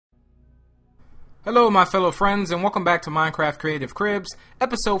Hello my fellow friends and welcome back to Minecraft Creative Cribs,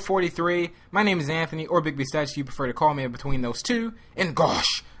 episode 43. My name is Anthony, or Big B Statz, you prefer to call me in between those two. And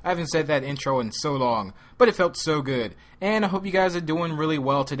gosh, I haven't said that intro in so long, but it felt so good. And I hope you guys are doing really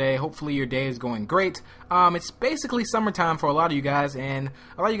well today. Hopefully your day is going great. It's basically summertime for a lot of you guys, and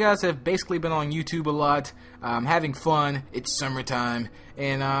a lot of you guys have basically been on YouTube a lot, having fun. It's summertime,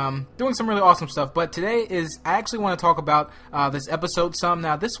 and doing some really awesome stuff. But today I actually want to talk about this episode some.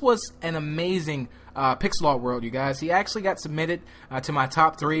 Now, this was an amazing pixel art world, you guys. He actually got submitted to my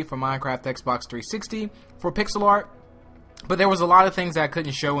top 3 for Minecraft Xbox 360 for pixel art. But there was a lot of things that I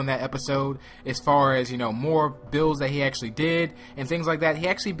couldn't show in that episode as far as, you know, more builds that he actually did and things like that. He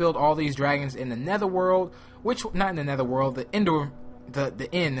actually built all these dragons in the netherworld, which, not in the netherworld, the ender,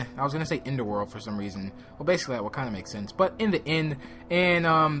 I was going to say enderworld for some reason. Well, basically that would kind of make sense. But in the end,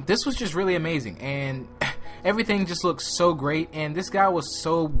 and this was just really amazing. And everything just looks so great. And this guy was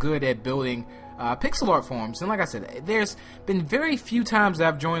so good at building pixel art forms. And like I said, there's been very few times that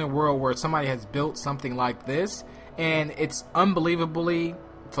I've joined a world where somebody has built something like this. And it's unbelievably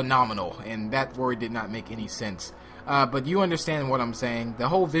phenomenal, and that word did not make any sense. But you understand what I'm saying. The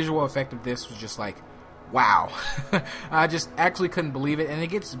whole visual effect of this was just like, wow. I just actually couldn't believe it, and it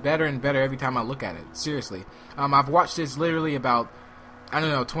gets better and better every time I look at it. Seriously. I've watched this literally about, I don't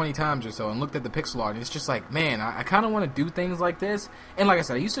know, 20 times or so, and looked at the pixel art, and it's just like, man, I kind of want to do things like this. And like I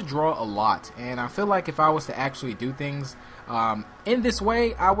said, I used to draw a lot, and I feel like if I was to actually do things in this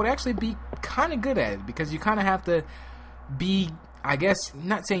way, I would actually be kind of good at it, because you kind of have to be, I guess,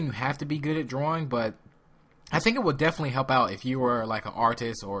 not saying you have to be good at drawing, but I think it would definitely help out if you were like an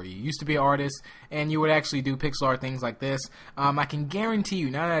artist, or you used to be an artist, and you would actually do pixel art things like this. I can guarantee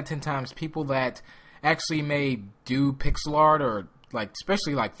you 9 out of 10 times people that actually may do pixel art, or like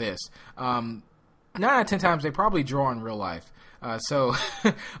especially like this, 9 out of 10 times they probably draw in real life. So,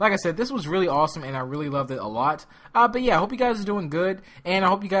 like I said, this was really awesome, and I really loved it a lot. But yeah, I hope you guys are doing good, and I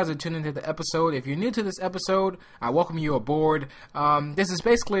hope you guys are tuning into the episode. If you're new to this episode, I welcome you aboard. This is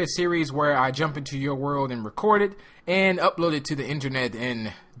basically a series where I jump into your world and record it, and upload it to the internet,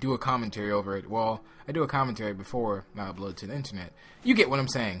 and do a commentary over it. Well, I do a commentary before I upload it to the internet. You get what I'm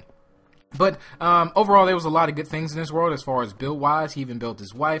saying. But overall, there was a lot of good things in this world as far as build-wise. He even built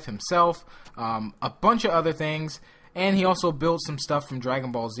his wife, himself, a bunch of other things. And he also built some stuff from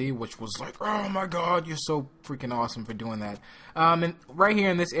Dragon Ball Z, which was like, oh my god, you're so freaking awesome for doing that. And right here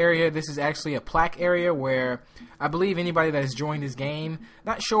in this area, this is actually a plaque area where I believe anybody that has joined this game,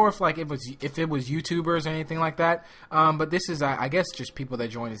 not sure if like if it was YouTubers or anything like that, but this is I guess just people that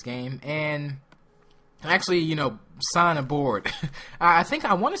joined this game and actually, you know, sign aboard. I think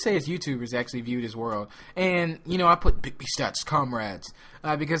I want to say it's YouTubers actually viewed his world. And, you know, I put Big B Statz comrades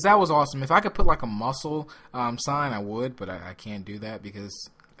because that was awesome. If I could put like a muscle sign, I would, but I can't do that because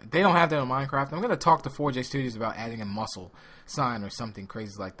they don't have that on Minecraft. I'm going to talk to 4J Studios about adding a muscle sign or something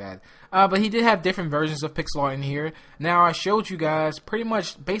crazy like that. But he did have different versions of pixel art in here. Now, I showed you guys pretty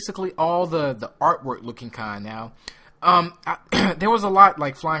much basically all the artwork looking kind now. There was a lot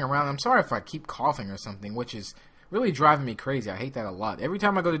like flying around. I'm sorry if I keep coughing or something, which is really driving me crazy. I hate that a lot. Every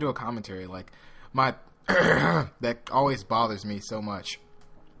time I go to do a commentary, like my that always bothers me so much.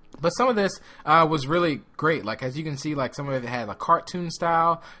 But some of this was really great. Like as you can see, like some of it had a cartoon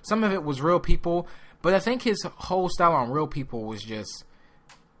style. Some of it was real people. But I think his whole style on real people was just,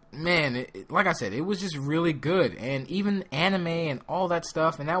 man, like I said, it was just really good. And even anime and all that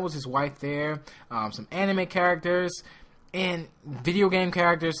stuff. And that was his wife there. Some anime characters and video game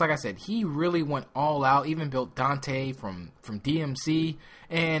characters. Like I said, he really went all out. Even built Dante from DMC.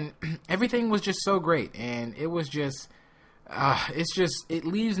 And everything was just so great. And it was just, it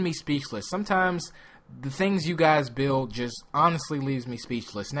leaves me speechless. Sometimes the things you guys build just honestly leaves me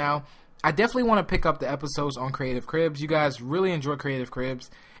speechless. Now, I definitely want to pick up the episodes on Creative Cribs. You guys really enjoy Creative Cribs.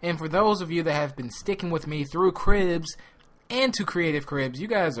 And for those of you that have been sticking with me through Cribs and to Creative Cribs, you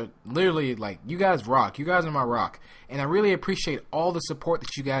guys are literally like, you guys rock. You guys are my rock. And I really appreciate all the support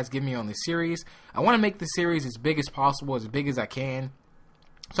that you guys give me on this series. I want to make the series as big as possible, as big as I can.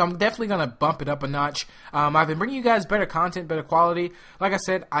 So I'm definitely going to bump it up a notch. I've been bringing you guys better content, better quality. Like I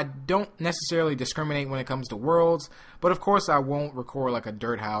said, I don't necessarily discriminate when it comes to worlds. But of course, I won't record like a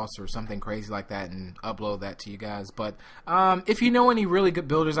dirt house or something crazy like that and upload that to you guys. But if you know any really good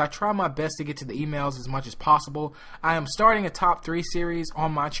builders, I try my best to get to the emails as much as possible. I am starting a top 3 series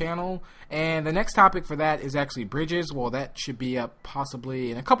on my channel. And the next topic for that is actually bridges. Well, that should be up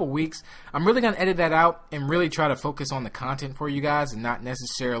possibly in a couple weeks. I'm really going to edit that out and really try to focus on the content for you guys and not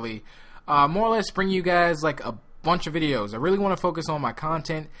necessarily more or less bring you guys like a bunch of videos. I really want to focus on my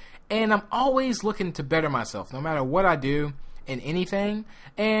content. And I'm always looking to better myself, no matter what I do. in anything,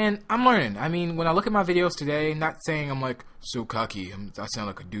 and I'm learning. I mean, when I look at my videos today, not saying I'm like so cocky, I sound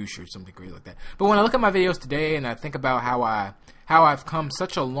like a douche or something crazy like that, but when I look at my videos today and I think about how I've come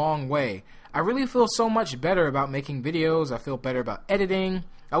such a long way, I really feel so much better about making videos. I feel better about editing.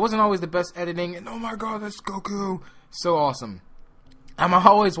 I wasn't always the best editing, and oh my god, that's Goku, so awesome. I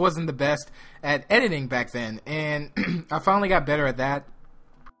always wasn't the best at editing back then, and I finally got better at that.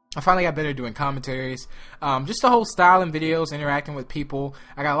 I finally got better doing commentaries, just the whole style in videos, interacting with people.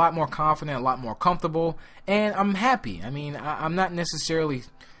 I got a lot more confident, a lot more comfortable, and I'm happy. I mean, I'm not necessarily,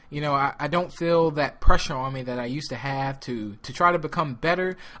 you know, I don't feel that pressure on me that I used to have to try to become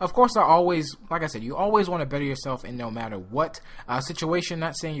better. Of course, I always, like I said, you always want to better yourself in no matter what situation.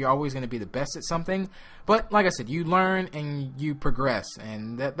 Not saying you're always going to be the best at something, but like I said, you learn and you progress,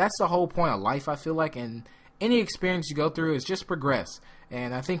 and that's the whole point of life, I feel like, and any experience you go through is just progress.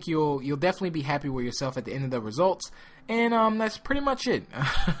 And I think you'll definitely be happy with yourself at the end of the results. And that's pretty much it.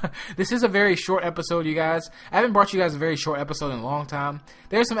 This is a very short episode, you guys. I haven't brought you guys a very short episode in a long time.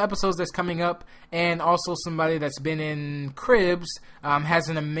 There's some episodes that's coming up, and also somebody that's been in Cribs has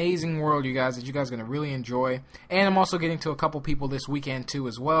an amazing world, you guys, that you guys are going to really enjoy. And I'm also getting to a couple people this weekend too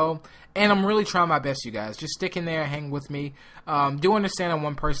as well. And I'm really trying my best, you guys. Just stick in there, hang with me. Do understand I'm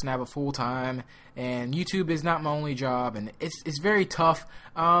one person, I have a full time, and YouTube is not my only job, and it's very tough.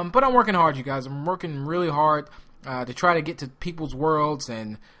 But I'm working hard, you guys. I'm working really hard to try to get to people's worlds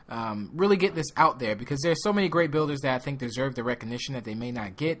and really get this out there, because there's so many great builders that I think deserve the recognition that they may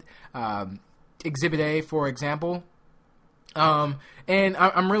not get. Exhibit A, for example. And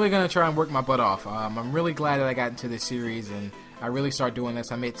I'm really going to try and work my butt off. I'm really glad that I got into this series and I really started doing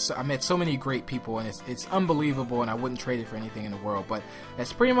this. I met so many great people, and it's unbelievable, and I wouldn't trade it for anything in the world. But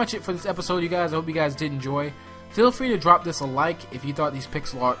that's pretty much it for this episode, you guys. I hope you guys did enjoy. Feel free to drop this a like if you thought these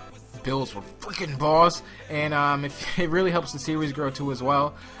pixel art builds were freaking boss, and if it really helps the series grow too as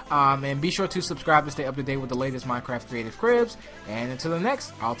well. And be sure to subscribe to stay up to date with the latest Minecraft Creative Cribs. And until the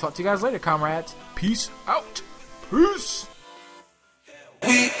next, I'll talk to you guys later, comrades. Peace out. Peace.